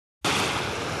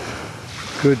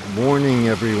Good morning,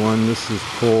 everyone. This is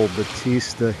Paul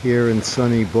Battista here in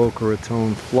sunny Boca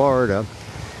Raton, Florida.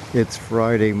 It's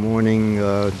Friday morning,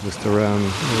 just around a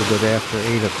little bit after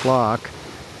 8 o'clock,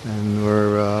 and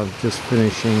we're just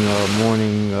finishing our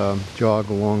morning jog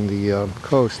along the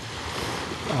coast.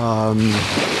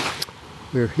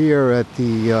 We're here at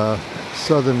the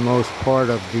southernmost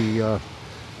part of the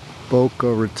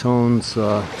Boca Raton's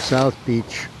South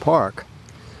Beach Park.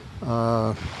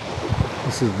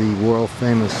 This is the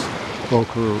world-famous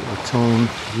Boca Raton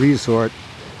Resort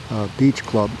Beach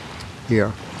Club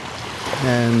here.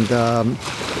 And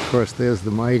of course there's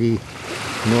the mighty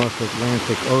North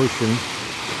Atlantic Ocean.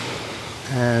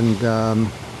 And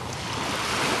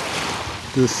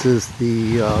this is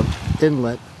the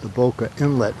inlet, the Boca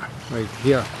Inlet, right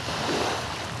here.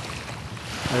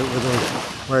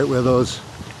 Right where those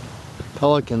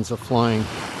pelicans are flying.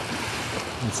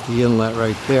 That's the inlet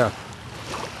right there.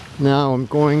 Now I'm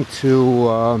going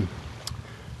to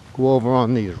go over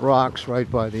on these rocks right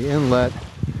by the inlet.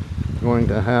 We're going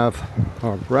to have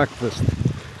our breakfast,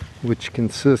 which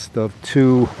consists of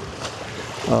 2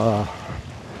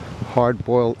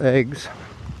 hard-boiled eggs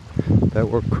that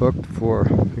were cooked for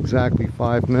exactly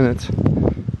 5 minutes,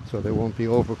 so they won't be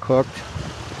overcooked.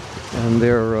 And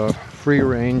they're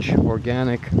free-range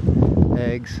organic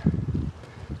eggs.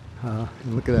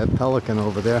 And look at that pelican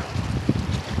over there.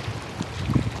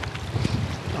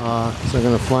 So I'm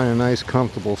going to find a nice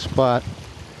comfortable spot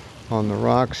on the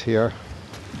rocks here,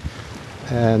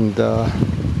 and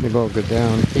maybe I'll go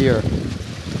down here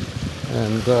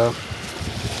and I'll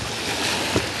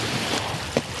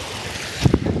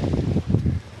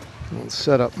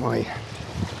set up my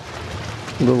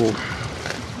little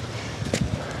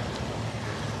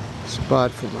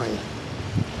spot for my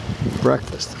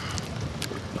breakfast.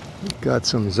 Got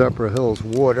some Zephyrhills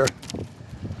water,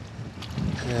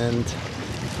 and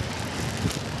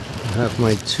I have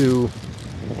my 2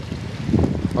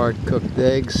 hard-cooked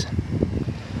eggs,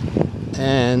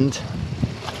 and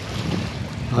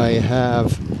I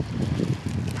have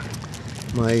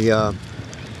my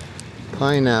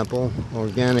pineapple,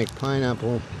 organic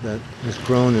pineapple that was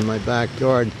grown in my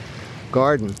backyard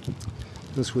garden.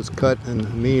 This was cut and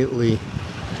immediately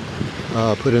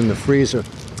put in the freezer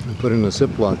and put in a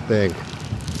Ziploc bag.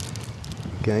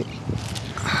 Okay,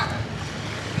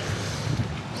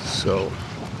 so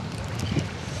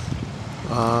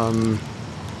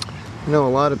you know, a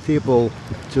lot of people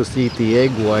just eat the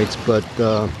egg whites, but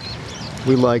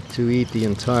we like to eat the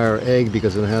entire egg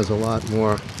because it has a lot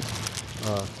more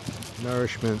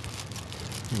nourishment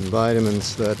and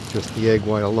vitamins that just the egg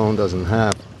white alone doesn't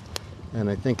have. And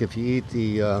I think if you eat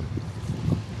the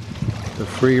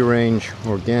free-range,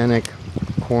 organic,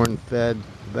 corn-fed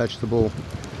vegetable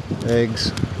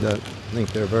eggs, I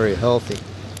think they're very healthy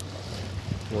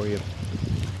for you.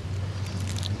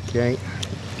 Okay,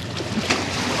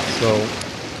 so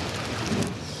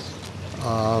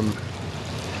let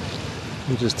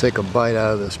me just take a bite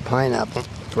out of this pineapple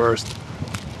first.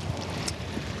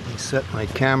 Let me set my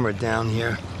camera down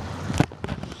here,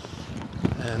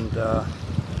 and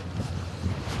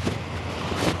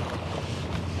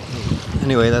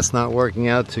anyway, that's not working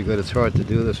out too good. It's hard to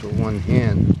do this with one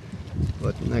hand,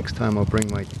 but next time I'll bring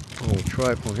my old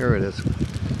tripod. Here it is.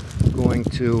 I'm going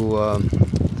to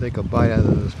take a bite out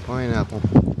of this pineapple.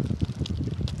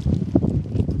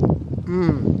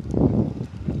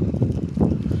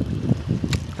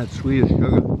 That's sweet as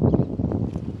sugar.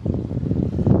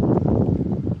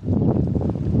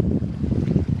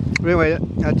 Anyway,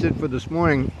 that's it for this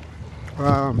morning.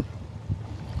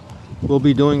 We'll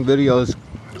be doing videos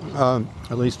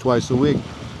at least twice a week,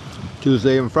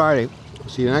 Tuesday and Friday.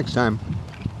 See you next time.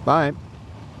 Bye.